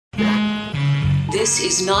This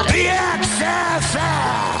is not the XFL!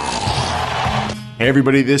 Hey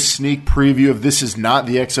everybody, this sneak preview of This Is Not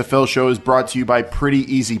the XFL Show is brought to you by Pretty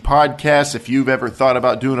Easy Podcasts. If you've ever thought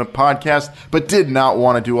about doing a podcast but did not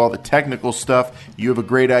want to do all the technical stuff, you have a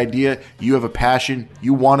great idea, you have a passion,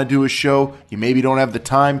 you want to do a show, you maybe don't have the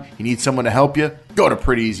time, you need someone to help you, go to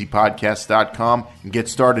prettyeasypodcast.com and get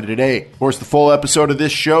started today. Of course, the full episode of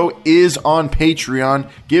this show is on Patreon.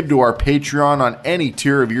 Give to our Patreon on any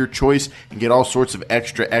tier of your choice and get all sorts of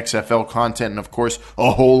extra XFL content and, of course,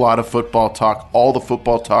 a whole lot of football talk, all the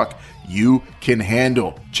football talk you can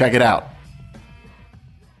handle. Check it out.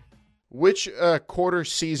 Which quarter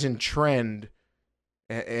season trend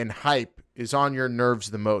and hype is on your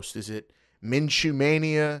nerves the most? Is it Minshew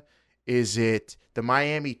Mania? Is it the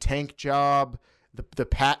Miami tank job? The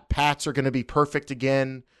Pats are going to be perfect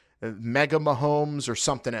again? Mega Mahomes or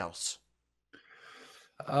something else?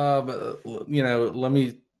 Let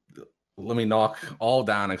me knock all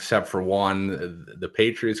down except for one. The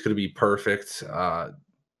Patriots could be perfect.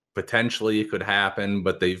 Potentially it could happen,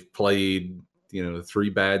 but they've played, three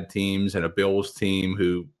bad teams and a Bills team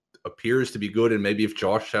who appears to be good. And maybe if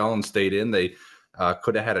Josh Allen stayed in, they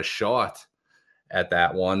could have had a shot at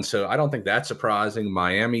that one. So I don't think that's surprising.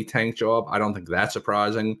 Miami tank job, I don't think that's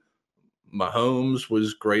surprising. Mahomes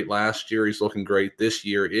was great last year. He's looking great this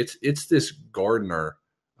year. It's this Gardner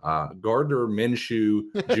Minshew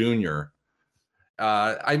Jr.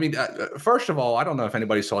 First of all, I don't know if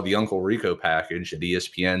anybody saw the Uncle Rico package that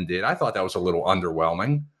ESPN did. I thought that was a little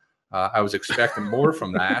underwhelming. I was expecting more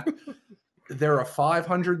from that. They're a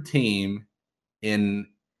 500 team in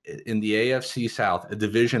the AFC South, a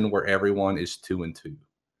division where everyone is 2-2.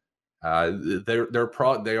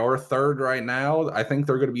 They are third right now. I think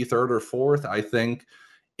they're going to be third or fourth. I think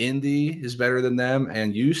Indy is better than them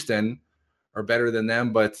and Houston are better than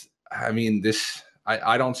them. But I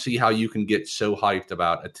don't see how you can get so hyped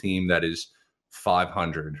about a team that is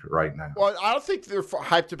 500 right now. Well, I don't think they're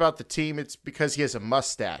hyped about the team. It's because he has a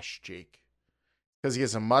mustache, Jake. Because he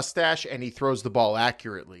has a mustache and he throws the ball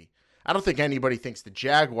accurately. I don't think anybody thinks the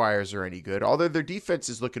Jaguars are any good, although their defense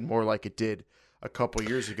is looking more like it did a couple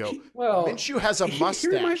years ago. Minshew has a mustache. He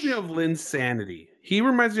reminds me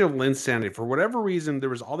of Linsanity. For whatever reason, there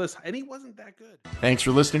was all this, and he wasn't that good. Thanks for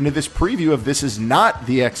listening to this preview of This Is Not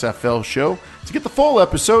the XFL Show. To get the full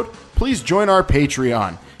episode, please join our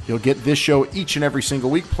Patreon. You'll get this show each and every single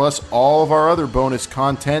week, plus all of our other bonus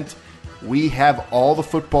content. We have all the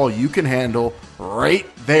football you can handle right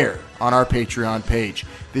there on our Patreon page.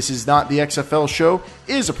 This Is Not the XFL Show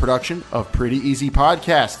is a production of Pretty Easy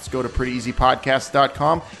Podcasts. Go to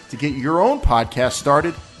prettyeasypodcast.com to get your own podcast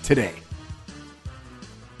started today.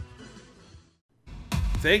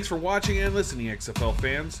 Thanks for watching and listening, XFL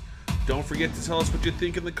fans. Don't forget to tell us what you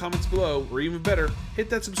think in the comments below, or even better, hit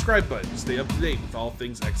that subscribe button to stay up to date with all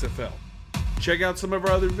things XFL. Check out some of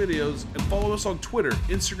our other videos and follow us on Twitter,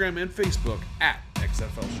 Instagram, and Facebook at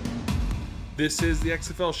XFL Show. This is the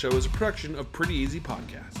XFL Show is a production of Pretty Easy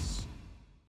Podcasts.